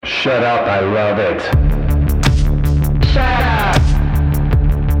Shut up, I love it. Shut up!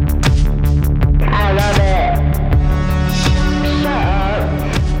 I love it. Shut up.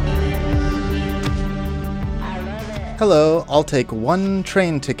 I love it. Hello, I'll take one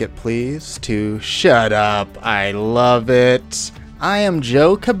train ticket, please, to Shut Up, I Love It. I am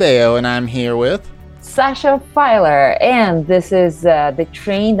Joe Cabello, and I'm here with... Sasha Filer, and this is the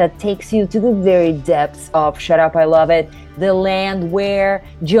train that takes you to the very depths of Shut Up, I Love It, the land where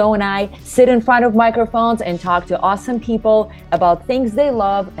Joe and I sit in front of microphones and talk to awesome people about things they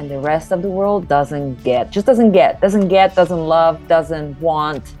love and the rest of the world doesn't get, doesn't love, doesn't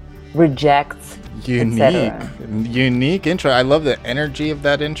want, rejects, Unique intro. I love the energy of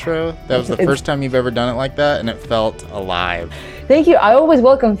that intro. That was the first time you've ever done it like that, and it felt alive. Thank you. I always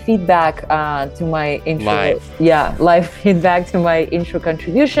welcome feedback to my intro. Live feedback to my intro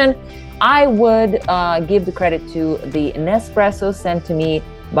contribution. I would give the credit to the Nespresso sent to me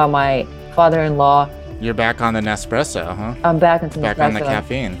by my father-in-law. You're back on the Nespresso, huh? I'm back on the Nespresso. Back on the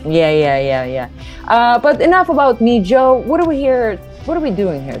caffeine. Yeah. But enough about me, Joe. What are we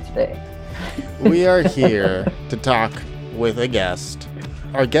doing here today? We are here to talk with a guest.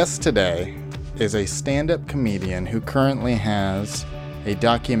 Our guest today is a stand-up comedian who currently has a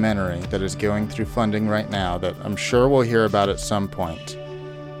documentary that is going through funding right now that I'm sure we'll hear about at some point.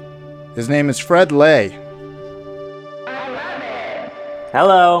 His name is Fred Lay. I love it.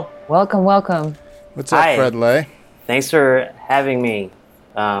 Hello. Welcome. What's up, Hi. Fred Lay? Thanks for having me.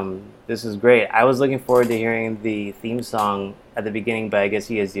 This is great. I was looking forward to hearing the theme song at the beginning, but I guess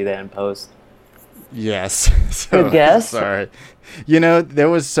you guys do that in post. Yes. Good guess. Sorry. You know,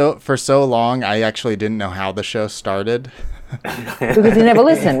 for so long, I actually didn't know how the show started. Because you never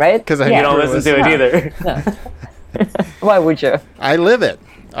listen, right? Because I You never don't listen to it either. Why would you? I live it.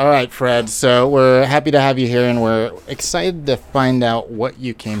 All right, Fred. So we're happy to have you here, and we're excited to find out what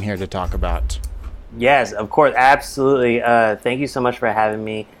you came here to talk about. Yes, of course. Absolutely. Thank you so much for having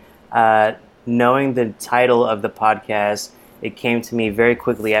me. Knowing the title of the podcast, it came to me very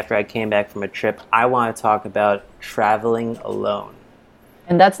quickly after I came back from a trip. I want to talk about traveling alone.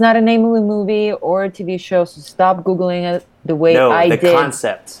 And that's not a name of a movie or a TV show, so stop Googling it the way I did.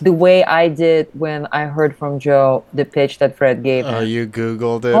 Concept. The way I did when I heard from Joe the pitch that Fred gave me. Oh, you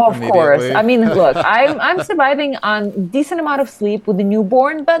Googled it Of immediately? course. I mean, look, I'm surviving on decent amount of sleep with the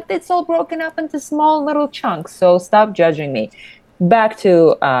newborn, but it's all broken up into small little chunks, so stop judging me. Back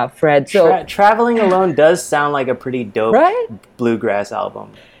to Fred. So Traveling Alone does sound like a pretty dope Right? bluegrass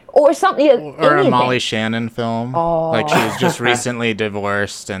album. or something. Or a anything. Molly Shannon film. Oh. Like she was just recently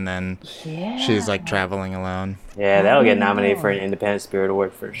divorced, and then Yeah. she's like traveling alone. Yeah, that'll get nominated for an Independent Spirit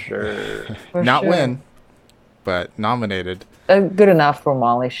Award for sure. For Not sure. win, but nominated. Good enough for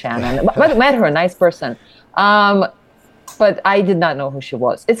Molly Shannon. But met her, nice person. But I did not know who she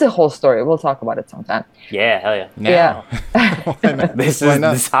was. It's a whole story. We'll talk about it sometime. Yeah, hell yeah. Now. Why not? This Why is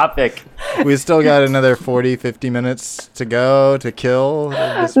not? the topic. We still got another 50 minutes to go to kill.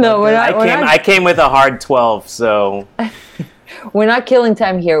 This No, we're podcast. not. I came with a hard 12, so We're not killing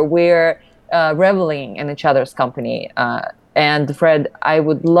time here. We're reveling in each other's company. And Fred, I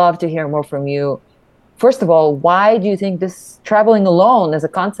would love to hear more from you. First of all, why do you think this traveling alone as a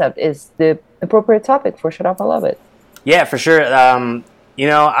concept is the appropriate topic for Shut Up, I Love It? yeah, for sure.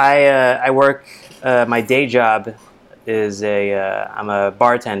 I work. My day job is I'm a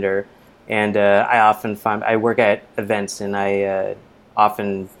bartender, and I work at events, and I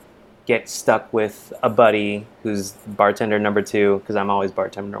often get stuck with a buddy who's bartender number 2 because I'm always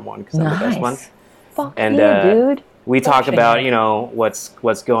bartender number 1 because I'm the best one. Fuck And, you, dude. We talk Pushing about it.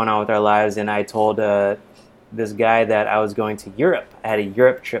 what's going on with our lives, and I told this guy that I was going to Europe. I had a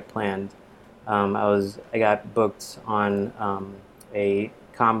Europe trip planned. I got booked on a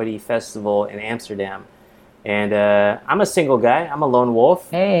comedy festival in Amsterdam, and I'm a single guy. I'm a lone wolf.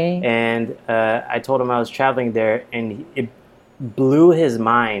 Hey. And I told him I was traveling there, and it blew his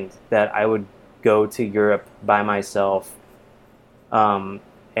mind that I would go to Europe by myself.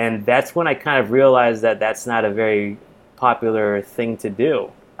 And that's when I kind of realized that that's not a very popular thing to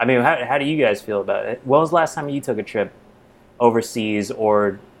do. I mean, how do you guys feel about it? When was the last time you took a trip overseas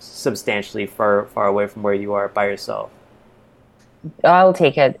or substantially far away from where you are by yourself? I'll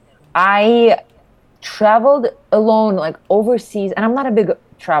take it. I traveled alone, like overseas, and I'm not a big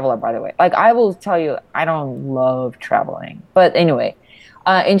traveler, by the way. Like, I will tell you, I don't love traveling. But anyway,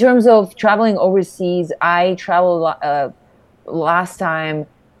 in terms of traveling overseas, I traveled last time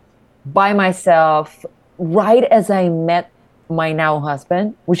by myself right as I met my now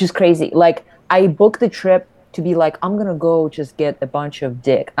husband, which is crazy. Like, I booked the trip to be like, I'm gonna go just get a bunch of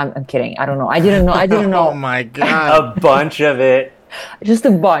dick. I'm kidding. I don't know. I didn't know. Oh my god. A bunch of it. Just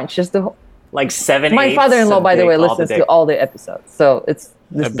a bunch. Just a. Like 7. My 8 father-in-law, of by the dick, way, all the listens dick. to all the episodes, so it's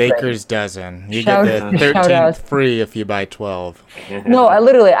A this is baker's dozen. You Shout- get the shout 13th out. free if you buy 12. No,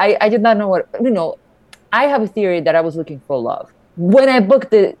 I did not know what, I have a theory that I was looking for love when I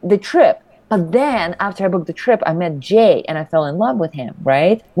booked the trip. But then after I booked the trip, I met Jay and I fell in love with him,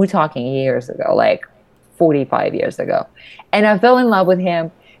 right? We're talking years ago, like 45 years ago. And I fell in love with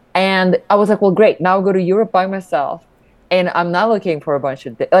him. And I was like, well, great. Now I'll go to Europe by myself. And I'm not looking for a bunch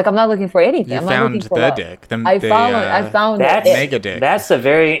of, I'm not looking for anything. You I'm not found looking for the love. dick. I found That's it. Mega dick. That's a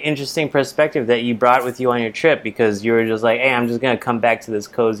very interesting perspective that you brought with you on your trip, because you were just like, hey, I'm just gonna come back to this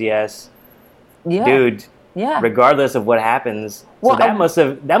cozy ass Yeah. dude, Yeah. regardless of what happens. Well,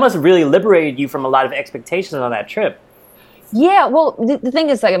 so that must have really liberated you from a lot of expectations on that trip. Yeah, well, the thing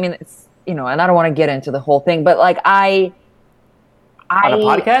is, like, I mean, it's, and I don't want to get into the whole thing, but like, On a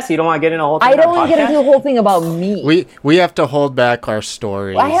podcast, you don't want to get into a whole thing. I don't on a want to get into podcast? the whole thing about me. We have to hold back our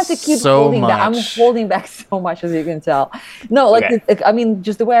stories. I have to keep so holding much. back. I'm holding back so much, as you can tell. No, like, Okay. I mean,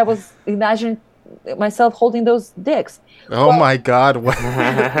 just the way I was imagining myself holding those dicks. Oh my God!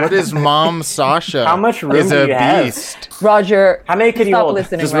 What is Mom Sasha? How much room is do a you have? beast. Roger, How many could you stop hold?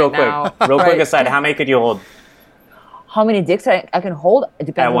 listening Just right real quick. now. Real quick Right. aside, how many could you hold? How many dicks I can hold? It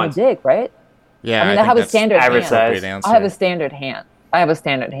depends At on once. the dick, right? Yeah, I mean, I think have a that's standard average hand. size. appropriate answer. I have a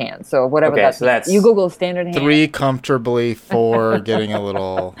standard hand. So whatever Okay, that so means. that's- You Google standard hand. 3 comfortably, 4 getting a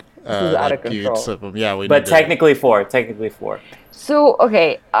little is out of like control. buttes of them. Yeah, we. But need to- technically four. Technically four. So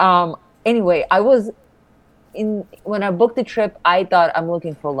okay. Anyway, when I booked the trip, I thought I'm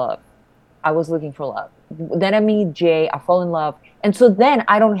looking for love. I was looking for love. Then I meet Jay. I fall in love, and so then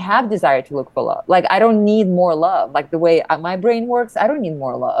I don't have desire to look for love. Like, I don't need more love. Like, the way my brain works, I don't need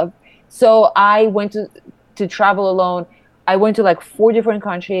more love. So I went to travel alone. I went to like 4 different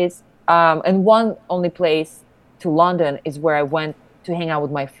countries, and one only place, to London, is where I went to hang out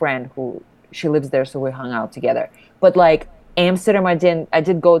with my friend who she lives there, so we hung out together. But like Amsterdam, I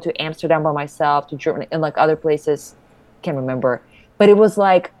did go to Amsterdam by myself, to Germany, and like other places, can't remember. But it was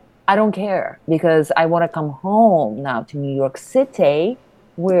like, I don't care, because I want to come home now to New York City,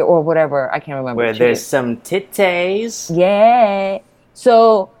 or whatever, I can't remember. Where which it there's is. some titties. Yeah.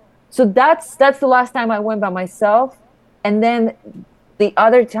 So that's the last time I went by myself. And then the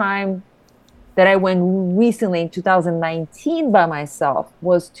other time that I went recently in 2019 by myself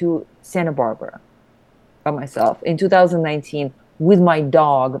was to Santa Barbara by myself in 2019 with my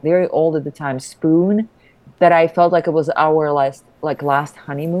dog, very old at the time, Spoon, that I felt like it was our last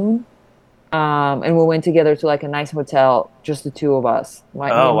honeymoon. And we went together to like a nice hotel, just the two of us. Me Oh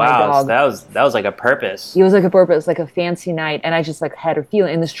and my wow, dog. so that was like a purpose. It was like a purpose, like a fancy night, and I just like had a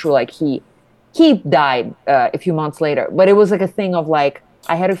feeling. And it's true, like he died a few months later, but it was like a thing of like,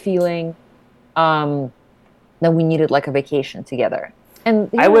 I had a feeling that we needed like a vacation together. And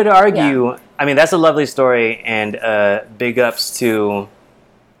I would yeah. argue. I mean, that's a lovely story, and big ups to.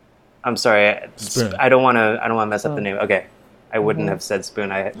 I'm sorry, Spoon. I don't want to mess up the name. Okay, I wouldn't Mm-hmm. have said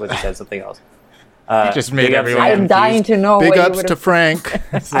Spoon. I would have said something else. just made big ups everyone. to him. I'm dying confused. to know Big what you ups would've- to Frank.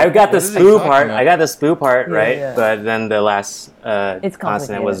 I got the What is he spoo talking part. about? I got the spoo part Yeah, right, yeah. but then the last It's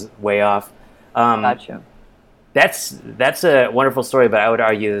consonant was complicated. way off. Gotcha. That's a wonderful story, but I would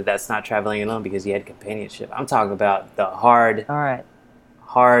argue that that's not traveling alone because you had companionship. I'm talking about the hard All right.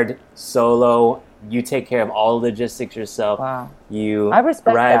 solo. You take care of all the logistics yourself. Wow. You I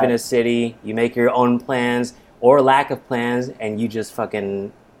respect arrive that. in a city, you make your own plans or lack of plans, and you just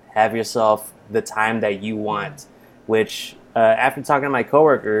fucking have yourself the time that you want. Which, after talking to my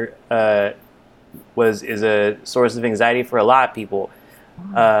coworker, is a source of anxiety for a lot of people.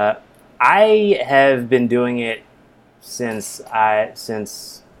 I have been doing it since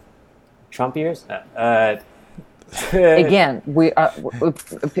Trump years. Again, we are.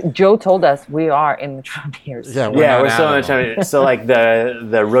 Joe told us we are in the Trump years. Yeah, Yeah, not we're still out in of the them. Trump. So like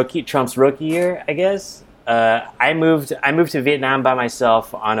the Trump's rookie year, I guess. I moved to Vietnam by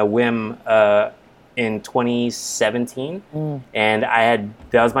myself on a whim in 2017, and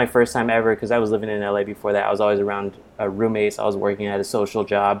that was my first time ever because I was living in LA before that. I was always around roommates. I was working at a social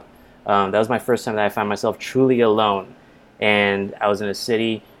job. That was my first time that I found myself truly alone, and I was in a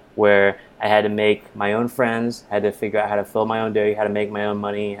city where I had to make my own friends, had to figure out how to fill my own day, how to make my own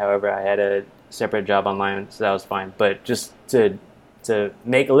money. However, I had a separate job online, so that was fine. But just to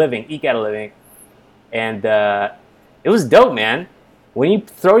make a living, eke out a living, and it was dope, man. When you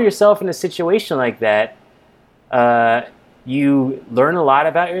throw yourself in a situation like that, you learn a lot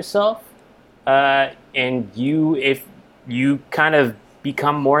about yourself, and if you kind of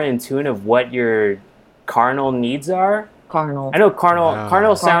become more in tune of what your carnal needs are. Carnal. I know carnal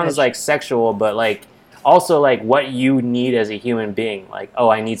sounds Carnage. like sexual, but like also like what you need as a human being. Like, oh,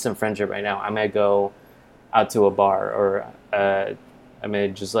 I need some friendship right now. I'm gonna go out to a bar, or I'm gonna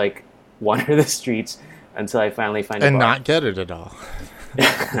just like wander the streets until I finally find a And bar. not get it at all.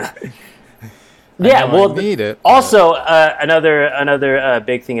 Yeah, know well, I need it, but- also another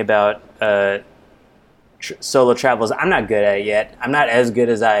big thing about solo travel is I'm not good at it yet. I'm not as good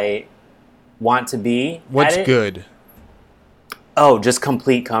as I want to be. What's at it. good? Oh, just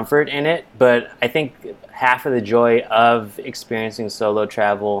complete comfort in it. But I think half of the joy of experiencing solo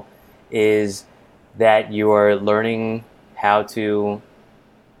travel is that you are learning how to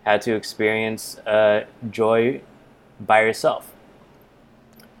experience joy by yourself.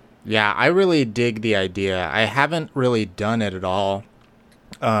 Yeah, I really dig the idea. I haven't really done it at all.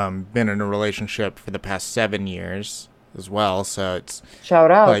 Been in a relationship for the past 7 years as well, so it's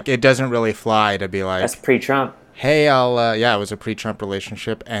Shout out. like it doesn't really fly to be like, That's pre-Trump. hey, I'll yeah, it was a pre-Trump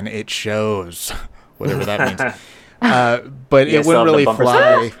relationship, and it shows, whatever that means. But You it still wouldn't have the really bumper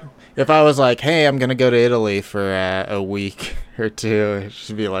fly stickers? if I was like, hey, I'm gonna go to Italy for a week or two.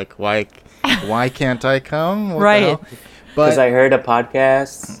 She'd be like, why can't I come? What the Right. hell? Because But I heard a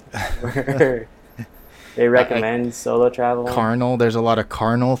podcast where they recommend solo travel. carnal, there's a lot of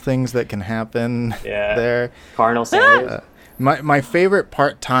carnal things that can happen Yeah. there. Carnal Sanders. My favorite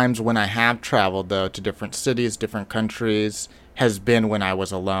times when I have traveled though to different cities, different countries, has been when I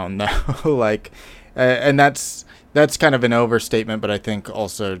was alone though. Like, and that's kind of an overstatement, but I think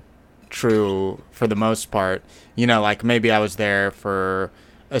also true for the most part. You know, like maybe I was there for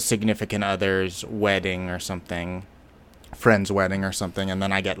a significant other's wedding or something, friend's wedding or something, and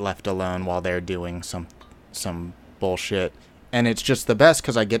then I get left alone while they're doing some bullshit, and it's just the best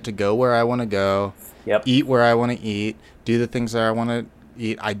because I get to go where I want to go. Yep. Eat where I want to eat, do the things that I want to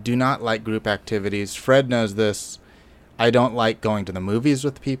eat. I do not like group activities. Fred knows this. I don't like going to the movies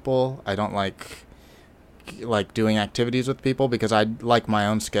with people. I don't like doing activities with people because I like my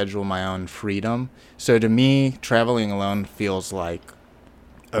own schedule, my own freedom. So to me, traveling alone feels like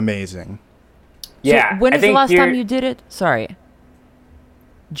amazing. Yeah. So when I is the think last time you're- you did it? Sorry.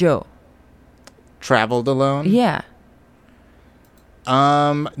 Joe. Traveled alone? Yeah.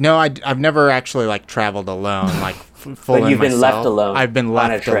 No, I've never actually like traveled alone, like full But in you've been left myself. alone I've been on a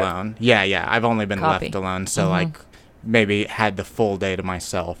left trip. alone. Yeah. I've only been Copy. left alone. So like maybe had the full day to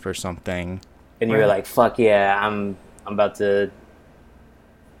myself or something. And you were like, "Fuck yeah, I'm about to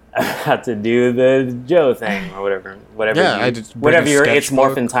do the Joe thing or whatever, Yeah, I just bring whatever a your it's sketchbook.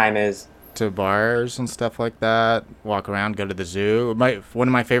 morphin time is." To bars and stuff like that, walk around, go to the zoo. One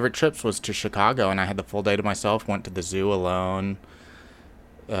of my favorite trips was to Chicago, and I had the full day to myself. Went to the zoo alone.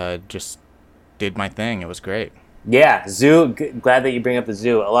 Just did my thing. It was great. Yeah, zoo. Glad that you bring up the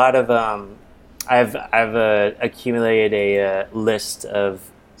zoo. A lot of I've accumulated a list of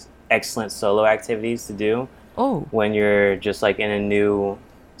excellent solo activities to do Oh. when you're just like in a new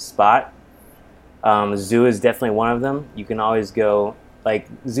spot. Zoo is definitely one of them. You can always go. Like,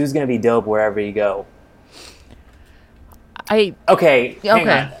 zoo's gonna be dope wherever you go. Okay, hang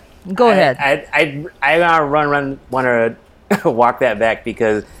Okay. on. Go ahead. I want to walk that back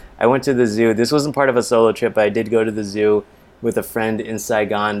because I went to the zoo. This wasn't part of a solo trip, but I did go to the zoo with a friend in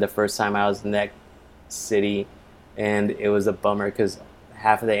Saigon the first time I was in that city, and it was a bummer because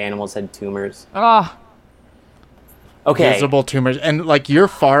half of the animals had tumors. Oh. Okay, Visible tumors, and like you're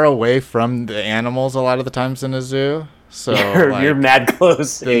far away from the animals a lot of the times in a zoo. So you're mad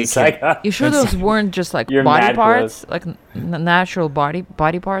close they in can- Saigon. You sure those weren't just like You're body mad parts? Like natural body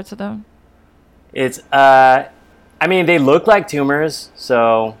parts of them? It's I mean they look like tumors,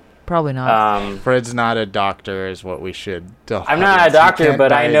 so Probably not. Fred's not a doctor, is what we should tell. I'm not a audience. You doctor, can't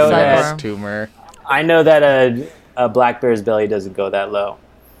but I know diagnose that- tumor. I know that a black bear's belly doesn't go that low.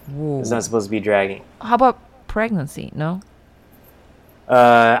 Whoa. It's not supposed to be dragging. How about pregnancy? No?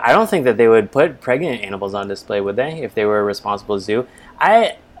 I don't think that they would put pregnant animals on display, would they? If they were a responsible zoo.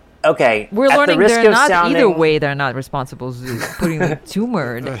 Okay. We're at the learning risk they're of not sounding- either way. They're not responsible zoos putting the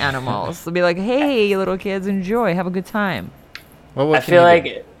tumored animals. They'll be like, "Hey, little kids, enjoy, have a good time." Well, what I can feel you do?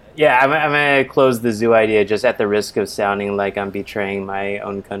 like, yeah, I'm gonna close the zoo idea just at the risk of sounding like I'm betraying my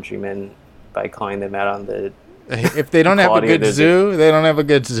own countrymen by calling them out on the. if they don't have a quality of good the zoo, they don't have a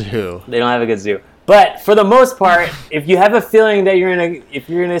good zoo. They don't have a good zoo. But for the most part, if you have a feeling that if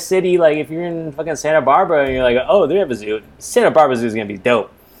you're in a city, like if you're in fucking Santa Barbara and you're like, oh, they have a zoo, Santa Barbara Zoo is gonna be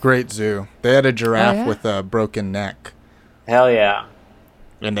dope. Great zoo. They had a giraffe yeah? with a broken neck, Hell yeah.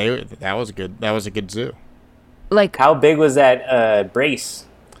 and that was good. That was a good zoo. Like, How big was that brace?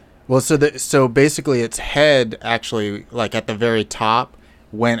 Well, so basically, its head actually, like at the very top,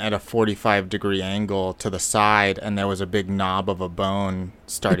 went at a 45-degree angle to the side, and there was a big knob of a bone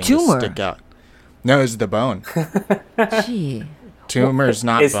starting to tumor. stick out. No, it's the bone. Gee. Tumor's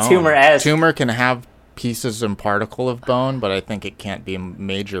not It's bone. tumor-esque. Tumor can have pieces and particle of bone, but I think it can't be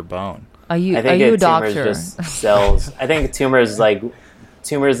major bone. Are you I think a a tumor is doctor? just cells. I think a tumor is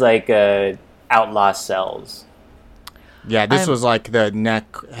like outlaw cells. Yeah, this I'm- was like the neck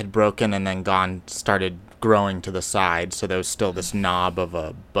had broken and then started growing to the side, so there was still this knob of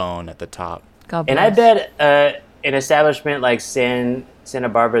a bone at the top. God And I bless. bet an establishment like Santa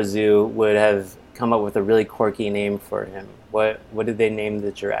Barbara Zoo would have come up with a really quirky name for him. What did they name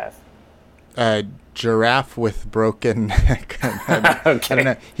the giraffe? Giraffe with broken neck. I don't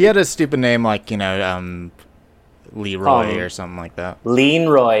know. He had a stupid name like, Leroy or something like that. Lean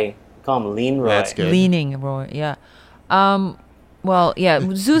Roy. Call him Lean Roy. That's good. Leaning, Roy. Yeah. Well, yeah.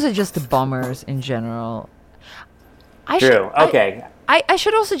 Zoos are just the bummers in general. True. Okay. I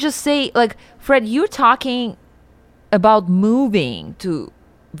should also just say, like, Fred, you're talking about moving to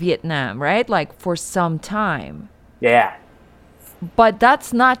Vietnam, right? Like for some time. Yeah. But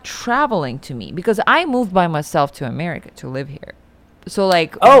that's not traveling to me because I moved by myself to America to live here. So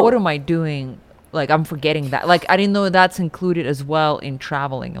like, Oh. what am I doing? Like, I'm forgetting that. Like, I didn't know that's included as well in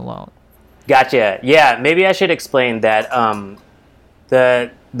traveling alone. Gotcha. Yeah, maybe I should explain that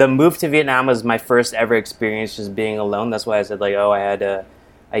the move to Vietnam was my first ever experience just being alone. That's why I said like, oh,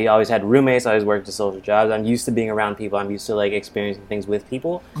 I always had roommates. I always worked at social jobs. I'm used to being around people. I'm used to like experiencing things with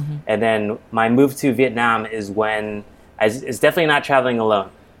people. And then my move to Vietnam is when it's definitely not traveling alone,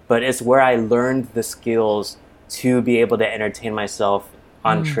 but it's where I learned the skills to be able to entertain myself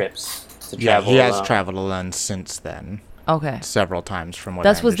on trips to Yeah, travel he has alone. traveled alone since then, Okay. several times from what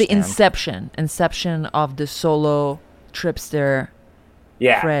That I was the understand. inception of the solo tripster.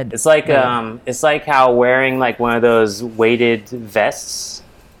 Yeah, Fred. it's like how wearing like one of those weighted vests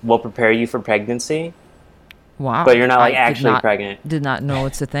will prepare you for pregnancy, Wow. but you're not like I did actually not- pregnant. Did not know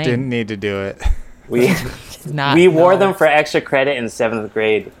it's a thing. Didn't need to do it. We Did not we wore know. them for extra credit in 7th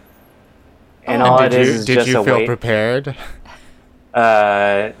grade, and Oh. all did it is you, is did just you a feel weight. prepared?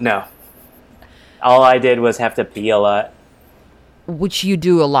 No, all I did was have to pee a lot. Which you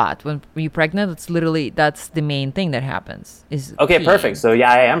do a lot when you're pregnant. It's literally that's the main thing that happens. Is Okay, peeing. perfect. So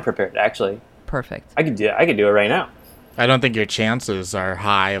yeah, I am prepared. Actually, Perfect. I could do it right now. I don't think your chances are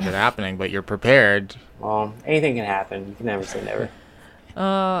high of it happening, but you're prepared. Well, anything can happen. You can never say never.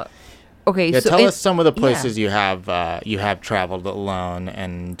 Okay, Yeah, so tell it- us some of the yeah. places you have traveled alone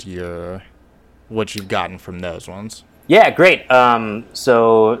and what you've gotten from those ones. Yeah, great.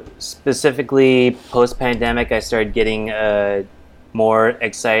 So specifically post-pandemic, I started getting more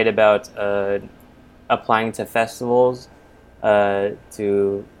excited about applying to festivals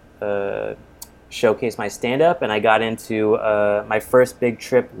to showcase my stand-up, and I got into my first big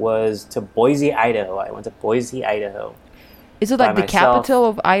trip was to Boise, Idaho. I went to Boise, Idaho. Is it by like the myself. capital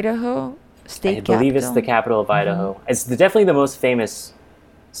of Idaho? State I believe it's the capital of Idaho. It's definitely the most famous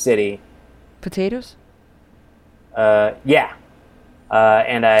city. Potatoes? Yeah,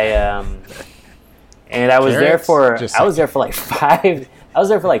 and I was there Carrots? for Just I was there for like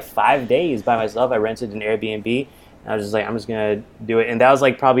 5 days by myself. I rented an Airbnb. And I was just like, I'm just gonna do it, and that was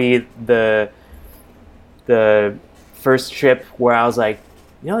like probably the first trip where I was like,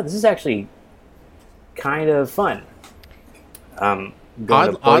 this is actually kind of fun. Going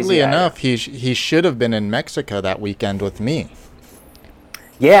to Boise, Oddly Idaho. enough, he should have been in Mexico that weekend with me.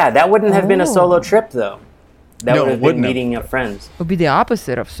 Yeah, that wouldn't have been a solo Oh. trip though. That No, would it have been wouldn't have. meeting up friends. Would be the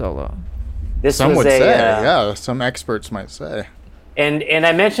opposite of solo. This Some was would a, say, yeah. Some experts might say. And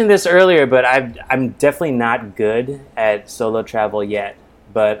I mentioned this earlier, but I'm definitely not good at solo travel yet.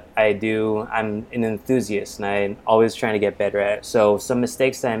 But I'm an enthusiast, and I'm always trying to get better at it. So some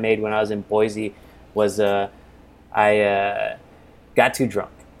mistakes that I made when I was in Boise was I got too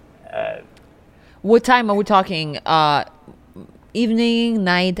drunk. What time are we talking? Evening,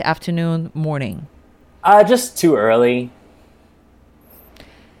 night, afternoon, morning? Just too early.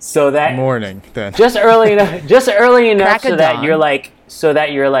 So that Morning, then. just early enough Crack so of that dawn. you're like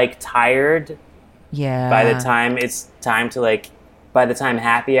tired Yeah. by the time it's time to by the time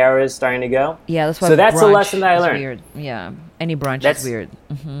happy hour is starting to go. Yeah, that's why. So that's a brunch lesson that I is learned. Weird. Yeah, any brunch That's- is weird.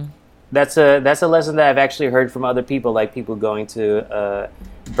 That's a lesson that I've actually heard from other people, like people going to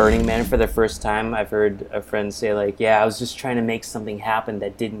Burning Man for the first time. I've heard a friend say like, "Yeah, I was just trying to make something happen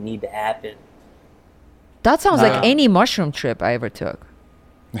that didn't need to happen." That sounds like any mushroom trip I ever took.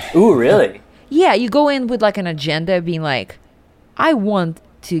 Ooh, really? Yeah, you go in with like an agenda, being like, I want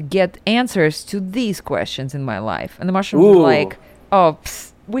to get answers to these questions in my life, and the mushrooms are Ooh. like, oh,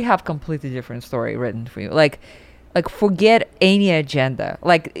 we have completely different story written for you. Like forget any agenda.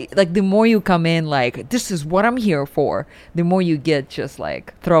 Like the more you come in, like this is what I'm here for, the more you get just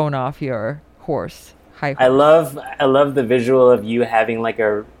like thrown off your horse. High I horse. love the visual of you having like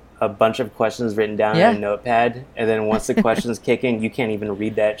a bunch of questions written down Yeah. in a notepad, and then once the questions kick in, you can't even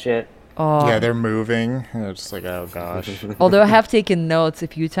read that shit. Oh, Yeah, they're moving. And it's just like, oh gosh. although I have taken notes a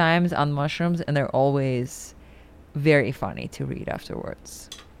few times on mushrooms, and they're always very funny to read afterwards.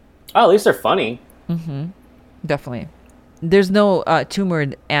 Oh, at least they're funny. Definitely. There's no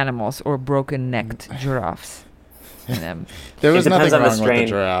tumored animals or broken-necked giraffes in them. There was It depends nothing on the wrong with the strain.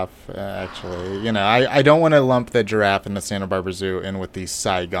 giraffe, actually. You know, I don't want to lump the giraffe in the Santa Barbara Zoo in with the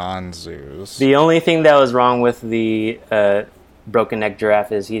Saigon zoos. The only thing that was wrong with the broken neck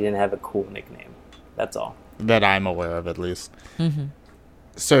giraffe is he didn't have a cool nickname. That's all. That I'm aware of, at least.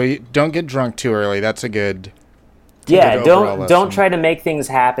 So don't get drunk too early. That's a good. Yeah, good overall don't lesson. try to make things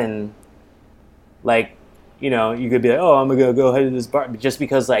happen. Like, you know, you could be like, oh, I'm gonna go ahead to this bar just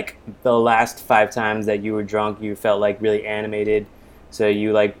because like the last 5 times that you were drunk, you felt like really animated, so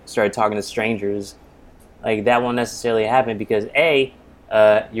you like started talking to strangers. Like that won't necessarily happen because A,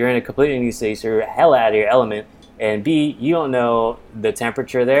 you're in a completely new city, so you're hella out of your element, and B, you don't know the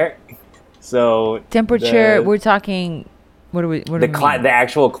temperature there. So Temperature, we're talking... What do we mean? the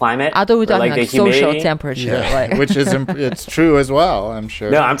actual climate. I thought we were or, talking the like social humidity. temperature. Yeah, Like, which is it's true as well. I'm sure.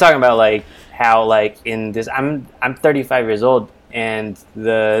 No, I'm talking about like how like in this. I'm 35 years old, and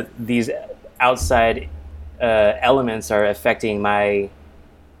these outside elements are affecting my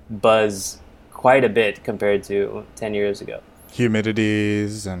buzz quite a bit compared to 10 years ago.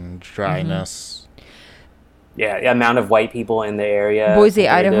 Humidities and dryness. Yeah, the amount of white people in the area. Boise,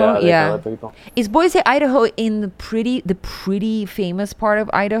 compared to Idaho, other yeah. colored people. is Boise, Idaho in the pretty famous part of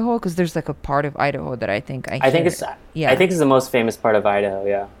Idaho? Because there's like a part of Idaho that I think I think it's yeah. I think it's the most famous part of Idaho.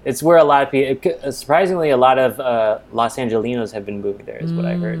 Yeah, it's where a lot of people. Surprisingly, a lot of Los Angelinos have been moving there. Is what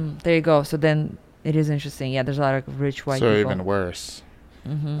I heard. There you go. So then it is interesting. Yeah, there's a lot of rich white So people. even worse.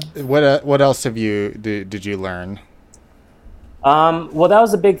 What else have you did you learn? Well, that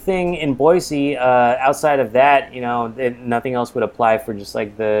was a big thing in Boise. Outside of that, you know, nothing else would apply for just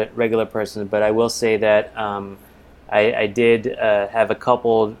like the regular person. But I will say that I did have a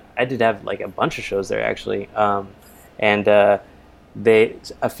couple. I did have like a bunch of shows there actually, and a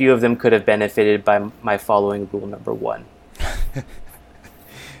few of them could have benefited by my following rule number 1,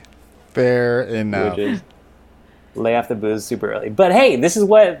 Fair enough. which is lay off the booze super early. But hey, this is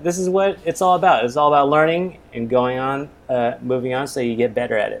what it's all about. It's all about learning and going on, moving on, so you get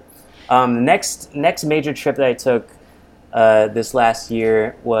better at it. Next major trip that I took this last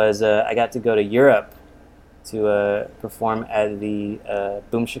year was I got to go to Europe to perform at the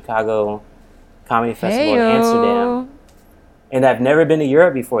Boom Chicago Comedy Festival in Amsterdam. And I've never been to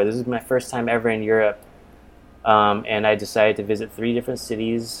Europe before. This is my first time ever in Europe. And I decided to visit 3 different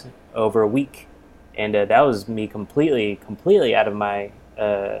cities over a week. And that was me completely out of my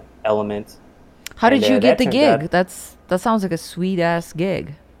element. How did And, you get that the turned gig? That sounds like a sweet ass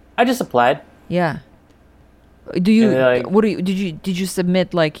gig. I just applied. Yeah. Do you? And they're like- What do you? Did you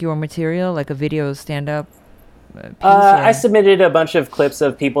submit like your material, like a video stand up? I submitted a bunch of clips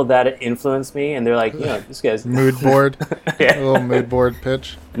of people that influenced me, and they're like, you know, this guy's Mood board. Yeah. A little mood board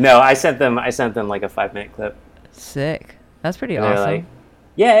pitch. No, I sent them like a 5-minute clip. Sick. That's pretty And they're awesome. like,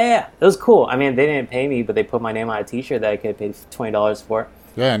 yeah, it was cool. I mean, they didn't pay me, but they put my name on a T-shirt that I could have paid $20 for.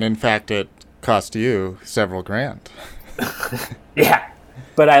 Yeah, and in fact, it cost you several grand. Yeah,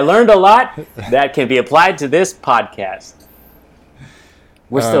 but I learned a lot that can be applied to this podcast.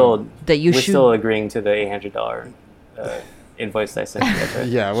 We're still That you we're should- still agreeing to the $800 invoice that I sent you guys, right?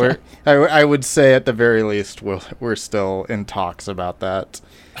 Yeah, I would say at the very least we're still in talks about that.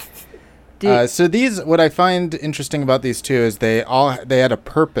 So what I find interesting about these two is they had a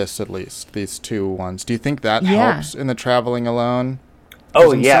purpose, at least these 2 ones. Do you think that Yeah. helps in the traveling alone? 'Cause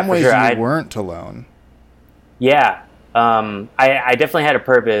Oh in yeah, some for ways sure. you weren't alone. Yeah, I definitely had a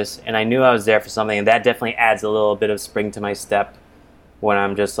purpose, and I knew I was there for something, and that definitely adds a little bit of spring to my step when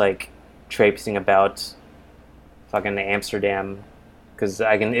I'm just like traipsing about fucking Amsterdam, because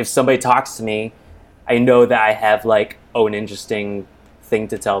if somebody talks to me, I know that I have like an interesting thing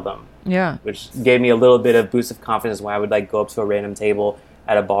to tell them, Yeah. which gave me a little bit of boost of confidence when I would like go up to a random table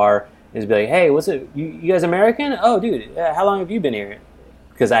at a bar and just be like, hey, what's it? You guys American? Oh, dude, how long have you been here?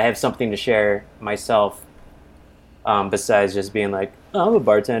 Because I have something to share myself. Besides just being like, oh, I'm a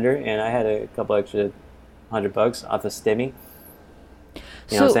bartender and I had a couple extra $100 off of Stimmy.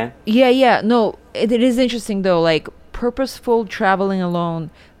 You know what I'm saying? Yeah. No, it is interesting though. Like purposeful traveling alone,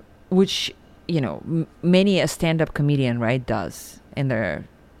 which you know many a stand-up comedian does in their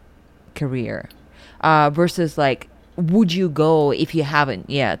career, versus like, would you go if you haven't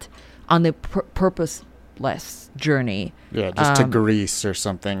yet on the purposeless journey? Yeah, just to Greece or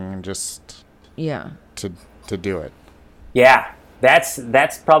something, just Yeah. to do it. Yeah, that's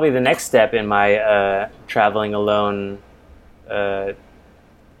probably the next step in my traveling alone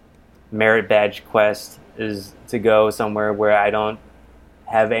merit badge quest, is to go somewhere where I don't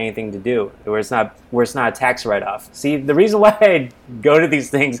have anything to do, where it's not a tax write-off. See, the reason why I go to these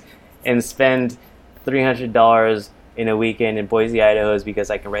things and spend $300 in a weekend in Boise, Idaho, is because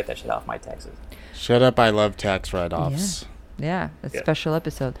I can write that shit off my taxes. Shut up! I love tax write-offs. Yeah, a Yeah. special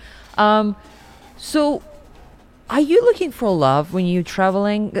episode. So, are you looking for love when you're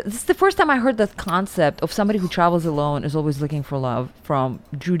traveling? This is the first time I heard that concept of somebody who travels alone is always looking for love from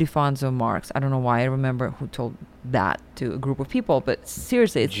Judy Fonzo Marx. I don't know why I remember who told that to a group of people, but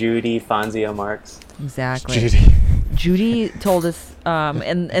seriously, it's Judy Fonzio Marx. exactly. Judy. Judy told us,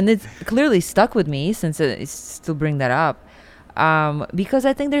 and it's clearly stuck with me since I still bring that up, because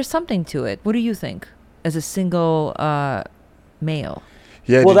I think there's something to it. What do you think, as a single male?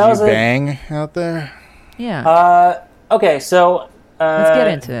 Yeah, Well, did that you was a- bang out there? Yeah, Okay, so let's get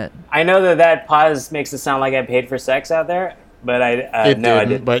into it. I know that pause makes it sound like I paid for sex out there, but I No, I didn't.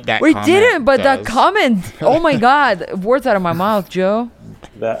 did. But that We comment didn't, but that does. comment. Oh my God, words out of my mouth, Joe.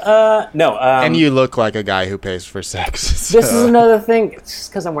 No. And you look like a guy who pays for sex. This so- is another thing. It's just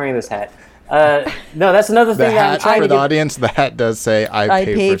because I'm wearing this hat. No, that's another the thing that I'm hat trying for to the get. audience. The hat does say I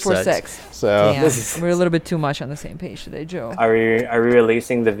pay for sex. So Damn, This is- we're a little bit too much on the same page today, Joe. Are we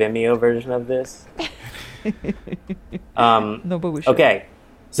releasing the Vimeo version of this? No, but we should. Okay.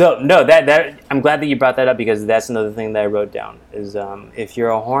 So no, that I'm glad that you brought that up, because that's another thing that I wrote down is if you're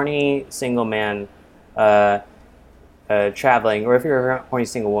a horny single man traveling, or if you're a horny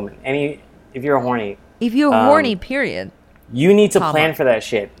single woman, if you're horny, If you're horny, period. you need to Comma. plan for that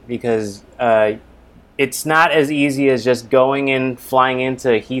shit, because it's not as easy as just flying into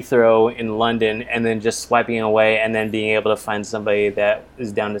Heathrow in London and then just swiping away and then being able to find somebody that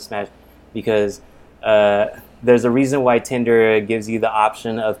is down to smash, because there's a reason why Tinder gives you the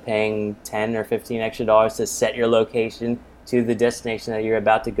option of paying $10 or $15 extra to set your location to the destination that you're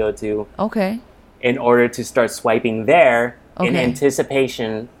about to go to, Okay. in order to start swiping there in Okay.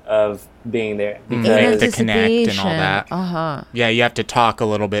 anticipation of being there. In Because to connect and all that. Uh-huh. yeah, you have to talk a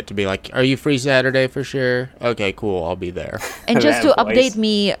little bit to be like, "Are you free Saturday for sure?" Okay, cool, I'll be there. And just to That update voice.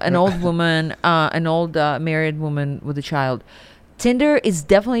 me, an old woman, an old married woman with a child, Tinder is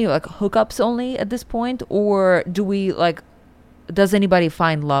definitely like hookups only at this point, or does anybody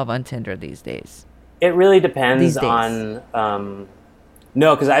find love on Tinder these days? it really depends These days. on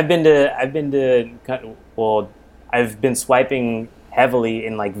no, because I've been swiping heavily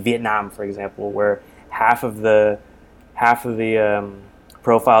in like Vietnam, for example, where half of the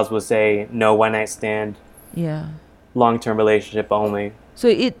profiles will say no one night stand, Yeah. long-term relationship only. So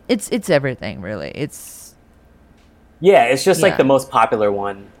it's everything really. It's Yeah, it's just Yeah. like the most popular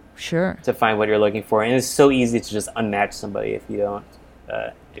one sure. to find what you're looking for, and it's so easy to just unmatch somebody if you're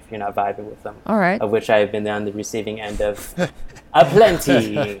not vibing with them. All right. Of which I have been on the receiving end of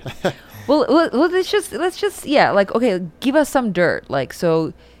aplenty. Well, let's just okay, give us some dirt. Like,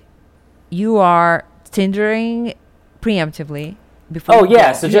 so you are Tindering preemptively before. Oh you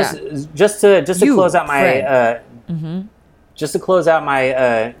yeah, go. so just to You, close out my friend. just to close out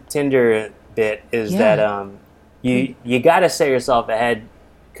my Tinder bit is Yeah. that you got to set yourself ahead,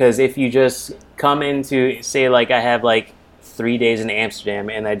 because if you just come into, say, like I have like 3 days in Amsterdam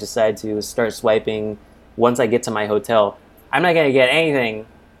and I decide to start swiping once I get to my hotel, I'm not gonna get anything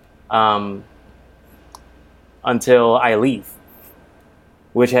until I leave,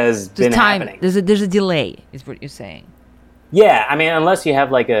 which has been There's time. happening. There's a delay, is what you're saying. Yeah, I mean, unless you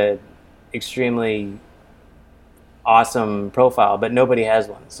have like a extremely awesome profile, but nobody has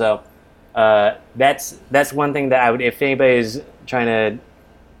one. So that's one thing that I would, if anybody's trying to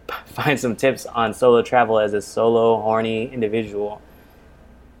find some tips on solo travel as a solo horny individual,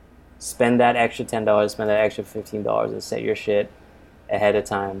 spend that extra $10, spend that extra $15, and set your shit ahead of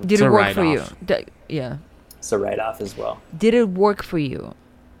time. Did It's it a work for you? write-off. Yeah. It's a write-off as well. Did it work for you?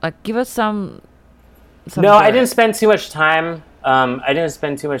 Like, give us some No, I dirt. didn't spend too much time. I didn't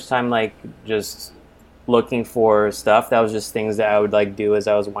spend too much time like just looking for stuff. That was just things that I would like do as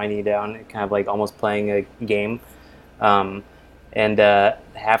I was winding down, kind of like almost playing a game. And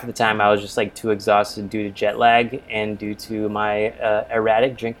half of the time I was just like too exhausted due to jet lag and due to my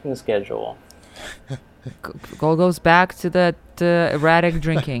erratic drinking schedule. All goes back to that erratic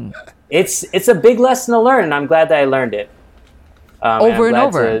drinking It's a big lesson to learn, and I'm glad that I learned it. over and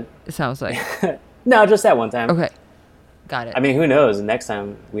I'm glad over. It sounds like. No, just that one time. Okay, got it. I mean, who knows? Next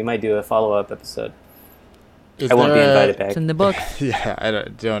time we might do a follow-up episode. Is I won't be there a- invited back. It's in the book. Yeah, I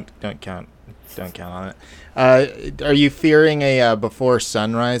don't count on it. Are you fearing a before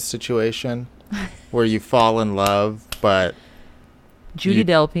sunrise situation? where you fall in love, but Judy You-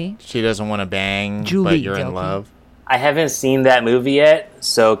 Delpy. she doesn't want to bang, Julie but you're in Delpy. love. I haven't seen that movie yet,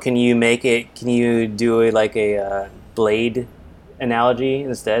 so can you make it? Can you do a Blade analogy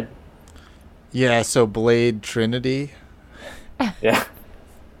instead? Yeah, so Blade Trinity. Yeah.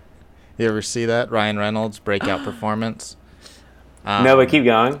 You ever see that? Ryan Reynolds breakout performance. No, but keep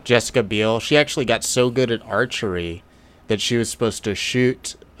going. Jessica Biel. She actually got so good at archery that she was supposed to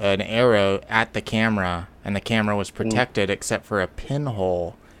shoot an arrow at the camera, and the camera was protected except for a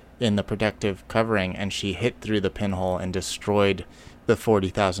pinhole in the protective covering, and she hit through the pinhole and destroyed the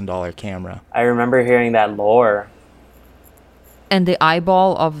 $40,000 camera. I remember hearing that lore. And the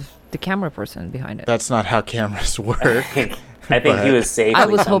eyeball of the camera person behind it. That's not how cameras work. I think he was safe. I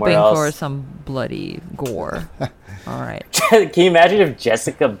was somewhere hoping else. for some bloody gore. All right. Can you imagine if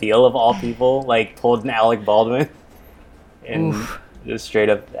Jessica Biel, of all people, like pulled an Alec Baldwin and just straight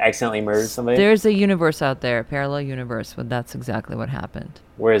up accidentally murdered somebody? There's a universe out there, parallel universe, but that's exactly what happened.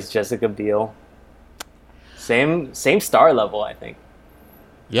 Whereas Jessica Biel, same star level, I think.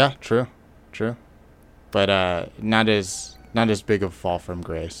 Yeah, true. But not as big of a fall from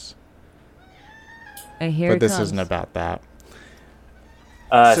grace. And here But it this comes. isn't about that.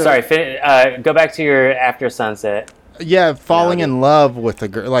 So- Sorry, go back to your After Sunset. Yeah, falling Yeah, in love with a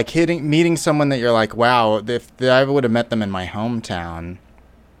girl, like meeting someone that you're like, wow, if I would have met them in my hometown,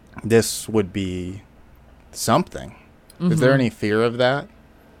 this would be something. Is there any fear of that?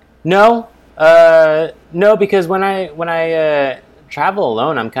 No, no, because when I travel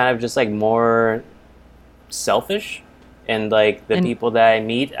alone, I'm kind of just like more selfish, and like the And- people that I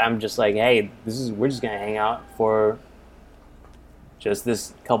meet, I'm just like, hey, we're just gonna hang out for just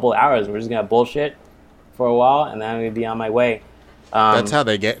this couple hours. We're just gonna bullshit for a while, and then I'm gonna be on my way. That's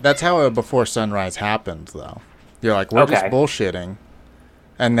how a Before Sunrise happens, though. You're like, we're just Okay. bullshitting.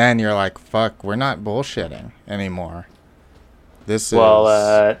 And then you're like, fuck, we're not bullshitting anymore. This is...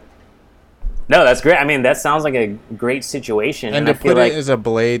 no, that's great. I mean, that sounds like a great situation, and I to feel put like it as a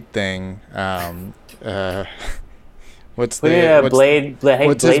Blade thing, what's putting the... a what's- Blade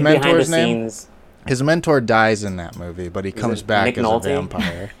what's his behind the mentor's name? scenes. His mentor dies in that movie, but he comes it back Nick as Nolte? a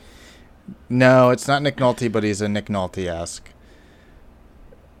vampire. No, it's not Nick Nolte, but he's a Nick Nolte-esque.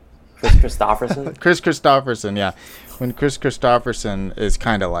 Chris Christopherson. Chris Christopherson, yeah. When Chris Christopherson is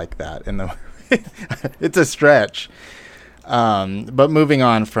kind of like that in the movie. It's a stretch. But moving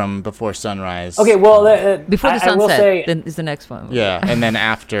on from Before Sunrise. Okay, well, Before the I will sunset say, then is the next one. Yeah, and then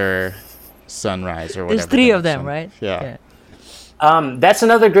after Sunrise or whatever. There's three the of next them, one- right? Yeah. That's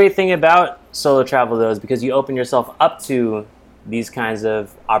another great thing about solo travel, though, is because you open yourself up to these kinds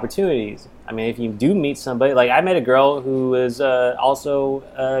of opportunities. I mean, if you do meet somebody, like I met a girl who was also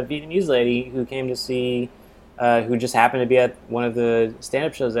a Vietnamese lady who came to see, who just happened to be at one of the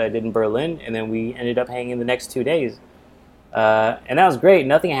stand-up shows that I did in Berlin, and then we ended up hanging the next 2 days. And that was great.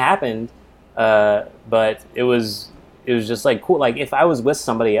 Nothing happened, but it was just like cool. Like if I was with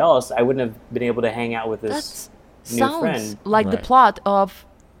somebody else, I wouldn't have been able to hang out with this That new sounds friend. like the Right. plot of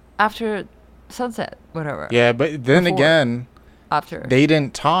After Sunset, whatever. Yeah, but then Before. again, After. they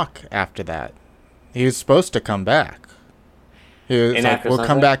didn't talk after that. He was supposed to come back. He was In like, After we'll come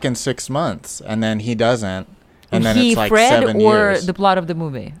Sunset? back in 6 months. And then he doesn't. And then he it's like Fred 7 or years. the plot of the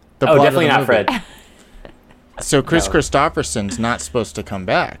movie? The Oh, plot of definitely the not movie. Fred. So Chris No. Christopherson's not supposed to come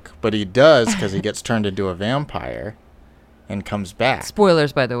back, but he does because he gets turned into a vampire and comes back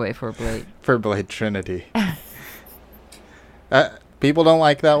Spoilers, by the way, for Blade. for Blade Trinity. People don't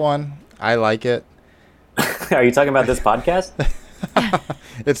like that one. I like it. Are you talking about this podcast?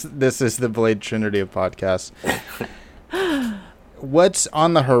 This is the Blade Trinity of podcasts. What's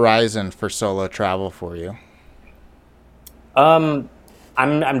on the horizon for solo travel for you? I'm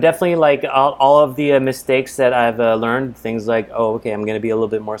definitely like all of the mistakes that I've learned. Things like, oh, okay, I'm going to be a little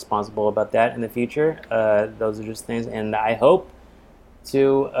bit more responsible about that in the future. Those are just things, and I hope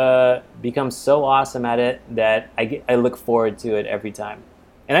to become so awesome at it that I look forward to it every time,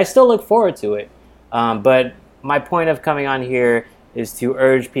 and I still look forward to it. But my point of coming on here is to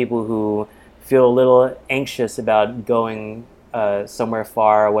urge people who feel a little anxious about going somewhere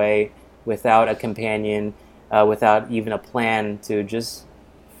far away without a companion, without even a plan, to just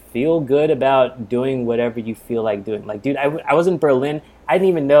feel good about doing whatever you feel like doing. Like, dude, I was in Berlin. I didn't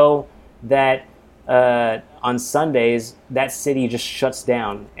even know that on Sundays that city just shuts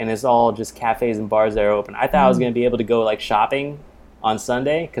down and it's all just cafes and bars that are open. I thought I was going to be able to go like shopping on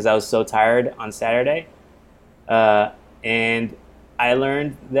Sunday because I was so tired on Saturday. And I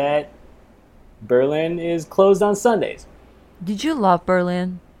learned that Berlin is closed on Sundays. Did you love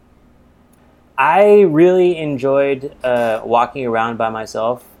Berlin? I really enjoyed walking around by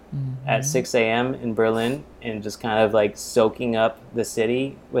myself at 6 a.m. in Berlin and just kind of like soaking up the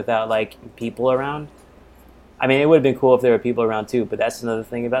city without like people around. I mean, it would have been cool if there were people around too, but that's another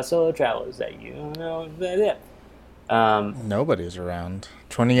thing about solo travel is that you don't know that it. Nobody's around.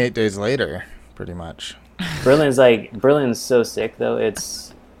 28 days later, pretty much. Berlin's so sick though.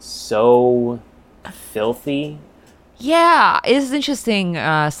 It's so filthy. Yeah, it's interesting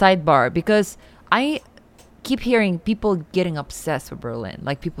sidebar because I keep hearing people getting obsessed with Berlin.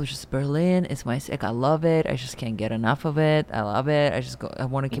 Like people just Berlin is my sick. I love it. I just can't get enough of it. I love it. I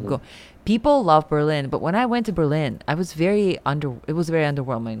want to keep going. People love Berlin, but when I went to Berlin, it was a very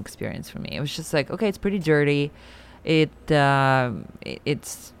underwhelming experience for me. It was just like, okay, it's pretty dirty. It's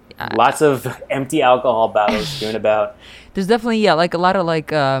Lots of empty alcohol bottles strewn about. There's definitely like a lot of like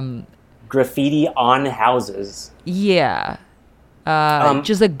graffiti on houses. Yeah.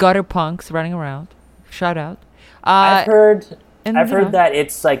 Just like gutter punks running around. Shout out. I've heard and, that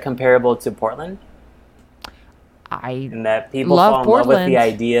it's like comparable to Portland. And that people love fall in love with the Portland.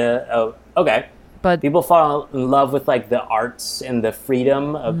 idea of But people fall in love with like the arts and the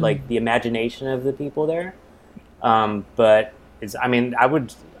freedom of like the imagination of the people there. But it's I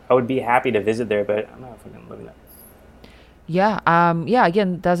would be happy to visit there, but I'm not fucking living there. yeah,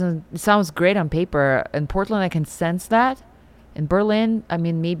 again, it sounds great on paper. In Portland I can sense that. In Berlin, I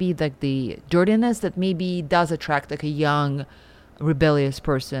mean, maybe like the dirtiness that maybe does attract like a young, rebellious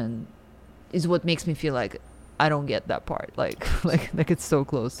person is what makes me feel like I don't get that part. Like it's so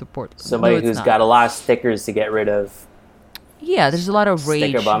close to Portland. Somebody No, it's who's not. got a lot of stickers to get rid of. Yeah, there's a lot of rage.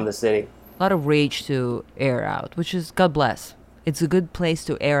 Sticker bomb the city. A lot of rage to air out, which is God bless. It's a good place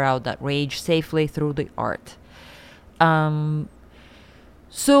to air out that rage safely through the art.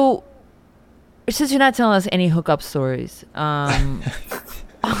 So since you're not telling us any hookup stories,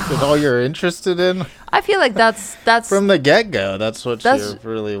 That's all you're interested in? I feel like that's From the get-go, that's what That's- you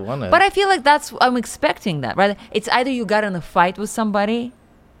really wanted. but I feel like I'm expecting that, right? It's either you got in a fight with somebody,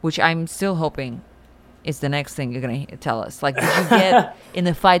 which I'm still hoping is the next thing you're gonna tell us. Like, did you get in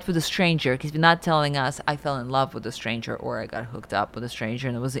a fight with a stranger? Because you're not telling us I fell in love with a stranger or I got hooked up with a stranger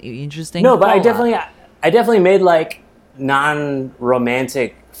and it was interesting. No, but I fallout. definitely made like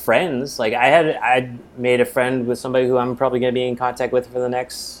non-romantic friends. Like I made a friend with somebody who I'm probably gonna be in contact with for the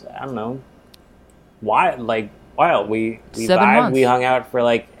next, I don't know, while. We 7 vibed, months. we hung out for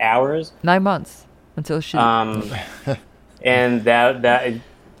like hours. 9 months until she. And that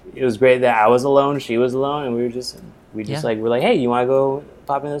it was great that I was alone, she was alone, and we just Yeah. like, we're like, hey, you want to go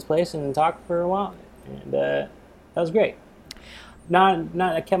pop in this place and talk for a while? And that was great.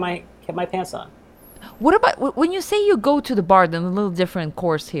 I kept my pants on. What about when you say you go to the bar? Then a little different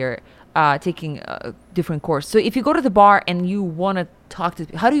course here, taking a different course. So if you go to the bar and you want to talk to,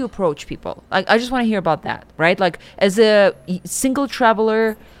 how do you approach people? Like, I just want to hear about that, right? Like, as a single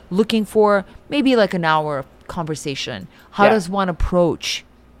traveler looking for maybe like an hour of conversation, how Yeah. does one approach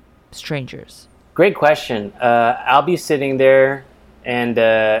strangers? Great question. I'll be sitting there and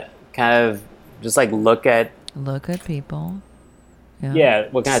kind of just like look at people.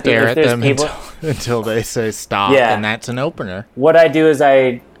 what kind of Stare thing. at If there's them people, until they say stop, Yeah. and that's an opener. what I do is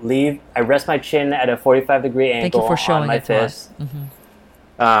I rest my chin at a 45-degree angle Thank you for on showing my it to us.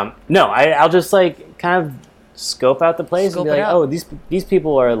 fist. No, I'll just like kind of scope out the place Scope and be it like, out. oh, these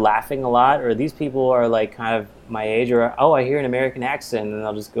people are laughing a lot, or these people are like kind of my age, or oh, I hear an American accent, and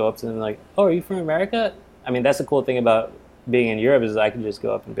I'll just go up to them like, oh, are you from America? I mean, that's the cool thing about being in Europe is I can just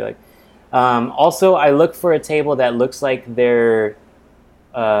go up and be like. Also, I look for a table that looks like they're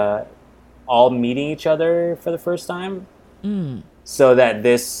all meeting each other for the first time, so that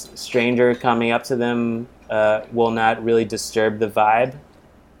this stranger coming up to them will not really disturb the vibe.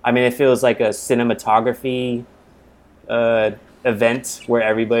 I mean, it feels like a cinematography event where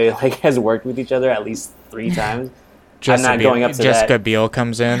everybody like has worked with each other at least 3 times. I'm not going up to Jessica that. Biel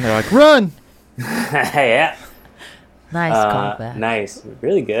comes in. They're like, run! Yeah, Nice callback. nice,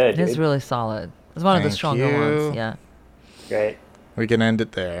 really good. It's dude. really solid. It's one of the Thank stronger you. ones. Yeah. Great. We can end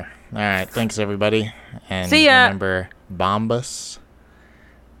it there. All right, thanks everybody, and See ya. remember, bombas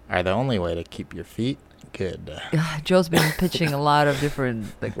are the only way to keep your feet good. Joe's been pitching a lot of different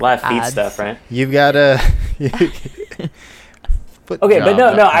like A lot of feet ads. stuff, right? You've got to. Okay, but no,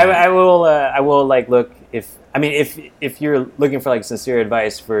 I will like look if you're looking for like sincere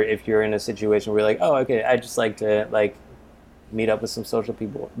advice for if you're in a situation where you're like, oh, okay, I just like to like meet up with some social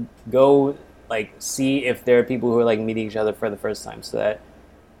people. Go like see if there are people who are like meeting each other for the first time, so that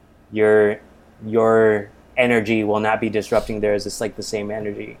your energy will not be disrupting theirs. It's like the same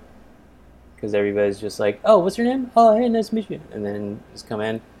energy, because everybody's just like, oh, what's your name? Oh, hey, nice to meet you, and then just come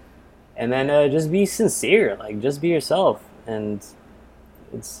in, and then just be sincere, like just be yourself, and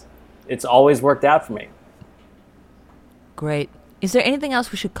it's always worked out for me. Great. Is there anything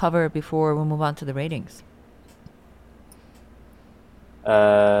else we should cover before we move on to the ratings?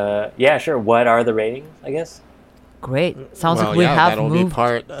 Yeah, sure. What are the ratings, I guess? Great. Sounds Well, like we yeah, have that'll be moved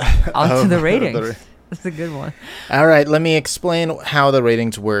part onto of the ratings. That's a good one. All right, let me explain how the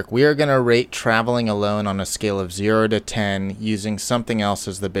ratings work. We are going to rate Traveling Alone on a scale of 0 to 10 using something else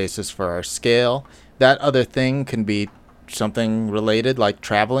as the basis for our scale. That other thing can be something related like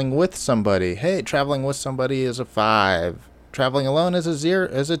traveling with somebody. Hey, traveling with somebody is a 5. Traveling alone is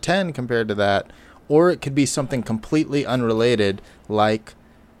a 10 compared to that. Or it could be something completely unrelated like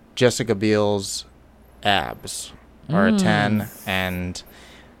Jessica Biel's abs are a 10 and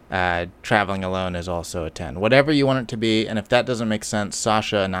Traveling Alone is also a 10. Whatever you want it to be, and if that doesn't make sense,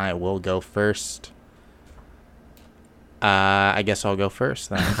 Sasha and I will go first. I guess I'll go first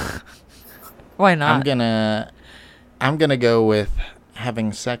then. Why not? I'm gonna go with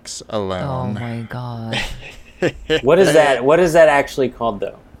Having Sex Oh Alone. my god. What is that? What is that actually called,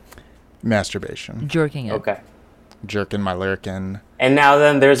 though? Masturbation. Jerking it. Okay. Jerking my lurkin. And now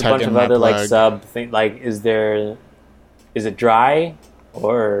then, there's a bunch Tugging of my other like plug. sub thing. Like, is it dry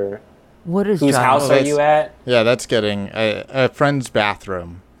or What is whose dry? house are that's- you at? Yeah, that's getting a friend's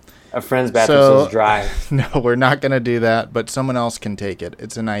bathroom. A friend's bathroom So- says dry. No, we're not going to do that, but someone else can take it.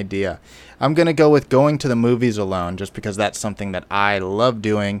 It's an idea. I'm going to go with going to the movies alone just because that's something that I love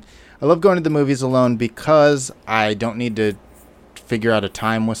doing. I love going to the movies alone because I don't need to figure out a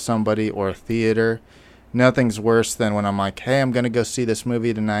time with somebody or a theater. Nothing's worse than when I'm like, hey, I'm going to go see this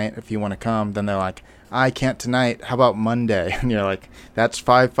movie tonight if you want to come. Then they're like, I can't tonight. How about Monday? And you're like, that's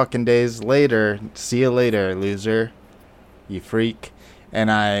 5 fucking days later. See you later, loser. You freak.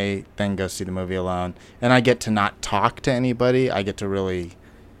 And I then go see the movie alone. And I get to not talk to anybody. I get to really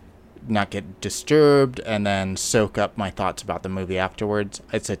not get disturbed and then soak up my thoughts about the movie afterwards.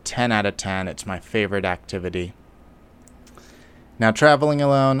 It's a 10 out of 10. It's my favorite activity. Now, traveling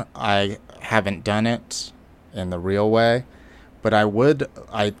alone, I haven't done it in the real way, but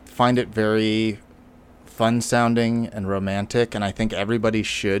I find it very fun sounding and romantic, and I think everybody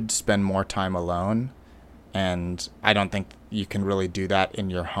should spend more time alone. And I don't think you can really do that in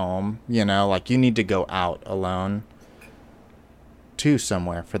your home, like you need to go out alone to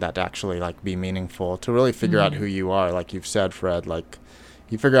somewhere for that to actually like be meaningful, to really figure out who you are, like you've said, Fred, like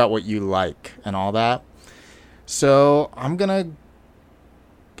you figure out what you like and all that. So I'm gonna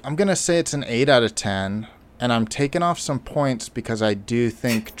say it's an 8 out of 10, and I'm taking off some points because I do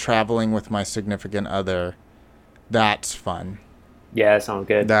think traveling with my significant other, that's fun. Yeah, that sounds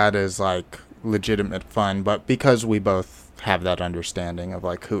good. That is like legitimate fun, but because we both have that understanding of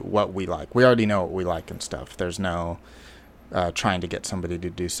like what we like, we already know what we like and stuff. There's no trying to get somebody to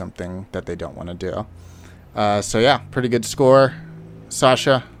do something that they don't want to do. So yeah, pretty good score.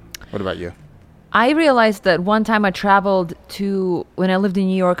 Sasha, what about you? I realized that one time when I lived in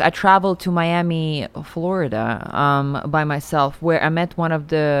New York, I traveled to Miami, Florida, by myself, where I met one of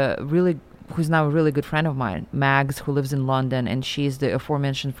who's now a really good friend of mine, Mags, who lives in London, and she's the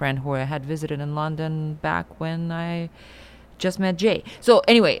aforementioned friend who I had visited in London back when I just met Jay. So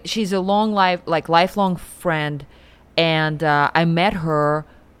anyway, she's a lifelong friend, and I met her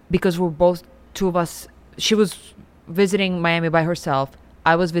because two of us, she was visiting Miami by herself.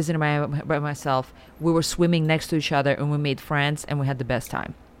 I was visiting Miami by myself. We were swimming next to each other, and we made friends, and we had the best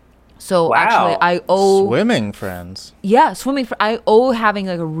time. So Wow. actually, I owe Swimming friends. yeah, swimming. I owe having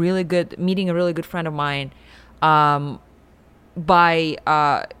like meeting a really good friend of mine, by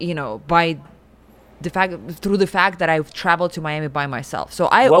through the fact that I've traveled to Miami by myself. So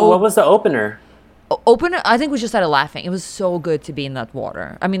What was the opener? I think we just started laughing. It was so good to be in that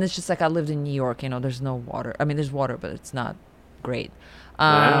water. I mean, it's just like I lived in New York. There's no water. I mean, there's water, but it's not great.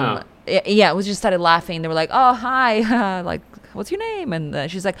 Wow. Yeah, we just started laughing. They were like, "Oh, hi, like, what's your name?"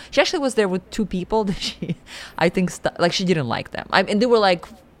 And she's like, she actually was there with 2 people that I think, she didn't like them. And they were like,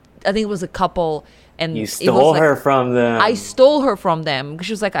 I think it was a couple. And You it was stole like- her from them. I stole her from them because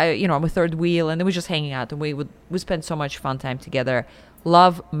she was like, I'm a third wheel, and they were just hanging out, and we spent so much fun time together.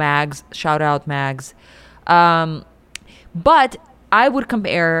 Love Mags, shout out Mags. But I would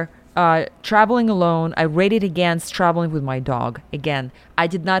compare traveling alone. I rate it against traveling with my dog. Again, I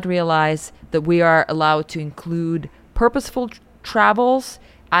did not realize that we are allowed to include purposeful travels.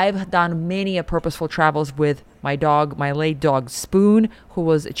 I've done many purposeful travels with my dog, my late dog Spoon, who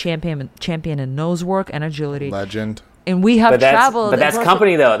was a champion in nose work and agility. Legend. And we have traveled. But that's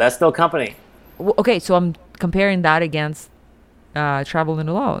company, though. That's still company. Okay, so I'm comparing that against traveling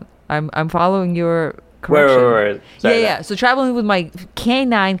alone. I'm following your correction. Wait. Sorry, Yeah. So traveling with my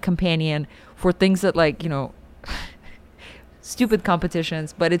canine companion for things that stupid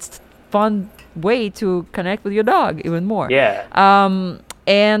competitions, but it's fun way to connect with your dog even more. Yeah.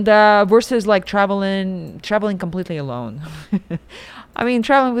 And versus like traveling completely alone. I mean,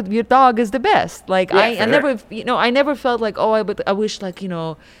 traveling with your dog is the best. Like Yeah, I for never, I never felt like, oh, I wish like,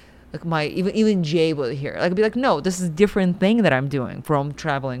 like my even Jay was here. Like I'd be like, no, this is a different thing that I'm doing from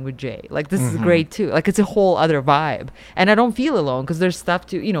traveling with Jay. Like this is great too. Like it's a whole other vibe, and I don't feel alone because there's stuff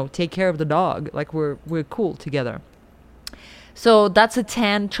to take care of the dog. Like we're cool together. So that's a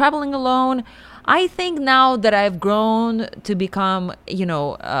 10. Traveling alone, I think now that I've grown to become,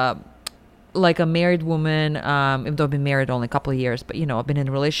 like a married woman, even though I've been married only a couple of years, but I've been in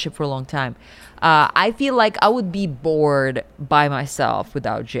a relationship for a long time. I feel like I would be bored by myself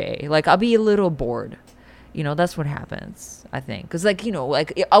without Jay. Like I'll be a little bored. That's what happens, I think. Because like,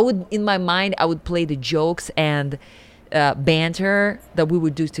 I would, in my mind, I would play the jokes and banter that we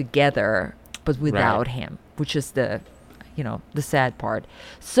would do together, but without him, which is the sad part.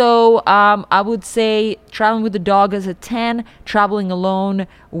 So I would say traveling with the dog is a 10. Traveling alone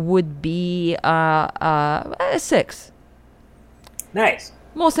would be a 6. Nice.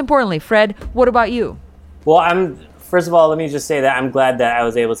 Most importantly, Fred, what about you? Well, first of all, let me just say that I'm glad that I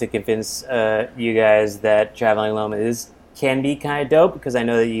was able to convince you guys that traveling alone can be kind of dope, because I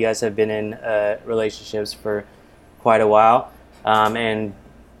know that you guys have been in relationships for quite a while. And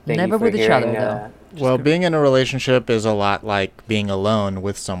thank Never you for with each hearing, other, though. Well, being in a relationship is a lot like being alone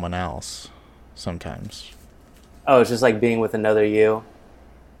with someone else sometimes. Oh, it's just like being with another you.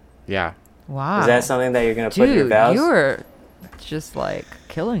 Yeah. Wow. Is that something that you're going to put in your Dude, vows? you're just like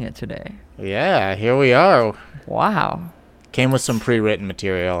killing it today. Yeah, here we are. Wow. Came with some pre-written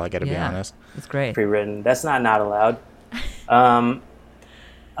material, I gotta be honest. It's great. Pre-written. That's not allowed.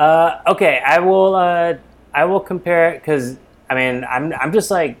 Okay, I will compare it, because I mean, I'm just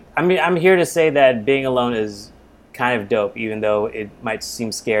like, I'm here to say that being alone is kind of dope, even though it might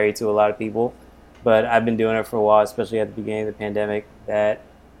seem scary to a lot of people. But I've been doing it for a while, especially at the beginning of the pandemic, that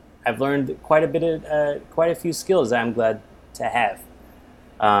I've learned quite a few skills that I'm glad to have.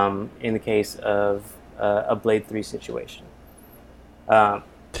 In the case of a Blade 3 situation. Never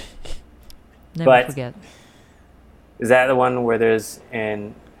but- forget. Is that the one where there's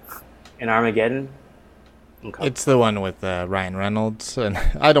an Armageddon? Okay. It's the one with Ryan Reynolds, and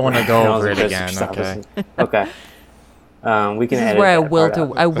I don't want to go over it again. Okay. Okay. We can. This is edit where I that wilt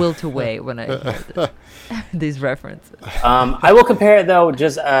part out. away when I hear these references. I will compare it though.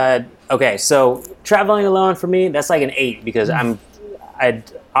 Just okay. So traveling alone for me, that's like an 8, because I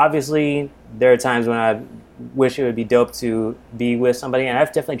obviously there are times when I wish it would be dope to be with somebody, and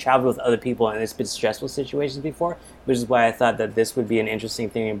I've definitely traveled with other people, and it's been stressful situations before, which is why I thought that this would be an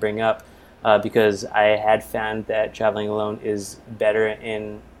interesting thing to bring up, because I had found that traveling alone is better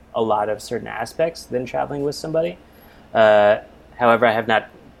in a lot of certain aspects than traveling with somebody. However, I have not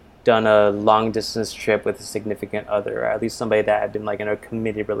done a long distance trip with a significant other, or at least somebody that I've been like in a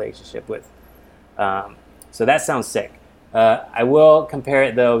committed relationship with. So that sounds sick. I will compare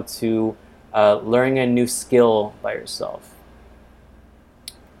it though to learning a new skill by yourself.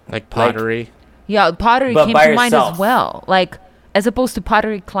 Like pottery. Yeah, pottery But came by to mind yourself. as well. Like, as opposed to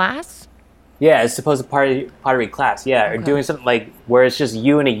pottery class. Yeah, it's supposed to pottery class. Yeah, or Okay. doing something like where it's just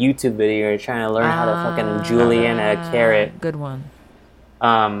you in a YouTube video. You're trying to learn how to fucking julienne a carrot. Good one.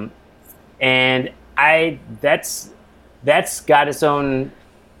 And that's got its own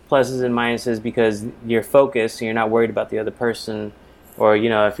pluses and minuses, because you're focused, so you're not worried about the other person, or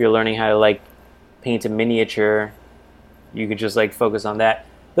if you're learning how to like paint a miniature, you could just like focus on that.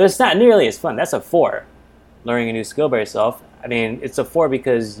 But it's not nearly as fun. That's a 4. Learning a new skill by yourself. I mean, it's a 4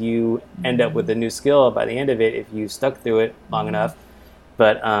 because you end up with a new skill by the end of it if you stuck through it long enough.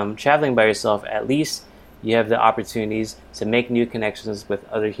 But traveling by yourself, at least you have the opportunities to make new connections with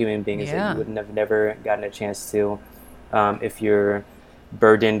other human beings Yeah. that you would have never gotten a chance to if you're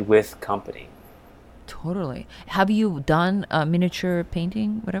burdened with company. Totally. Have you done miniature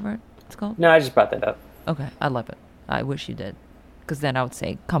painting, whatever it's called? No, I just brought that up. Okay, I love it. I wish you did. Because then I would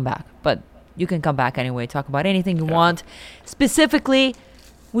say, come back. But you can come back anyway, talk about anything you want. Specifically,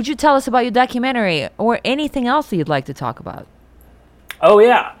 would you tell us about your documentary or anything else that you'd like to talk about? Oh,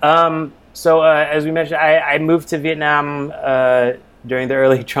 yeah. So as we mentioned, I moved to Vietnam during the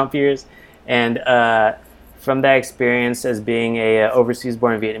early Trump years. And from that experience as being a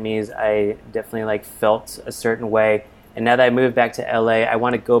overseas-born Vietnamese, I definitely like felt a certain way. And now that I moved back to LA, I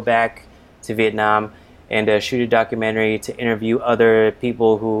want to go back to Vietnam and shoot a documentary to interview other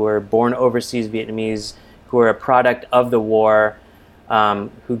people who were born overseas Vietnamese, who are a product of the war,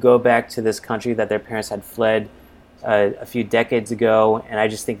 who go back to this country that their parents had fled a few decades ago, and I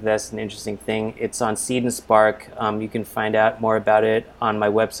just think that's an interesting thing. It's on Seed and Spark. You can find out more about it on my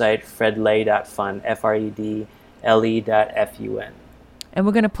website, fredley.fun, FREDLE.FUN. And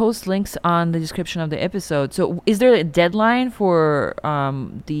we're going to post links on the description of the episode. So is there a deadline for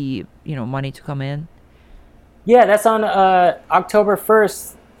the money to come in? Yeah, that's on October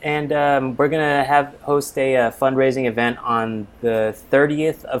 1st. And we're going to host a fundraising event on the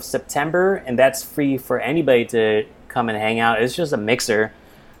 30th of September. And that's free for anybody to come and hang out. It's just a mixer.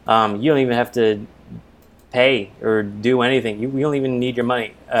 You don't even have to pay or do anything. You don't even need your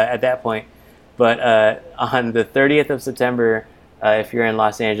money at that point. But on the 30th of September, if you're in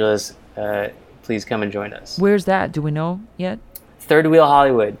Los Angeles, please come and join us. Where's that? Do we know yet? Third Wheel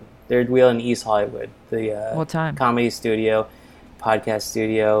Hollywood. Third Wheel in East Hollywood. The What time? Comedy studio, podcast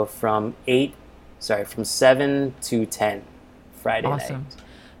studio from 7 to 10 Friday Awesome. night.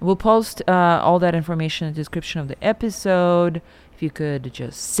 We'll post all that information in the description of the episode. If you could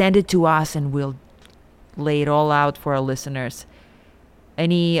just send it to us and we'll lay it all out for our listeners.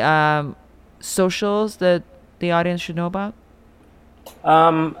 Any socials that the audience should know about?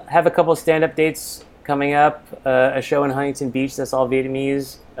 Have a couple of stand-up dates coming up. A show in Huntington Beach that's all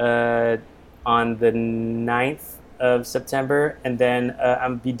Vietnamese on the 9th of September. And then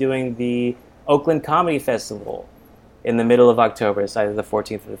I'll be doing the Oakland Comedy Festival in the middle of October. It's either the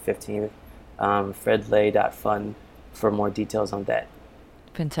 14th or the 15th. fredley.fun for more details on that.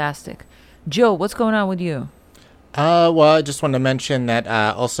 Fantastic. Joe, what's going on with you? Well, I just wanted to mention that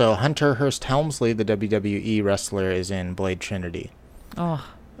also Hunter Hearst Helmsley, the WWE wrestler, is in Blade Trinity. Oh,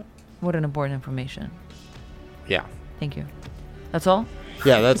 what an important information. Yeah. Thank you. That's all?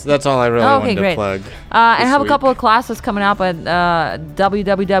 Yeah, that's all I really wanted to plug. And I have a week. couple of classes coming up at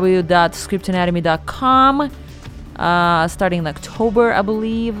www.scriptanatomy.com. Starting in October, I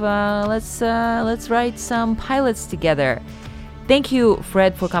believe. Let's write some pilots together. Thank you,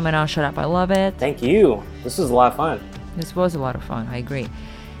 Fred, for coming on Shut Up, I Love It. Thank you. This was a lot of fun. This was a lot of fun. I agree.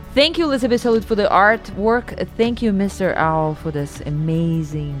 Thank you, Elizabeth Salute, for the artwork. Thank you, Mr. Owl, for this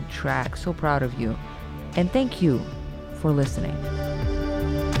amazing track. So proud of you. And thank you for listening.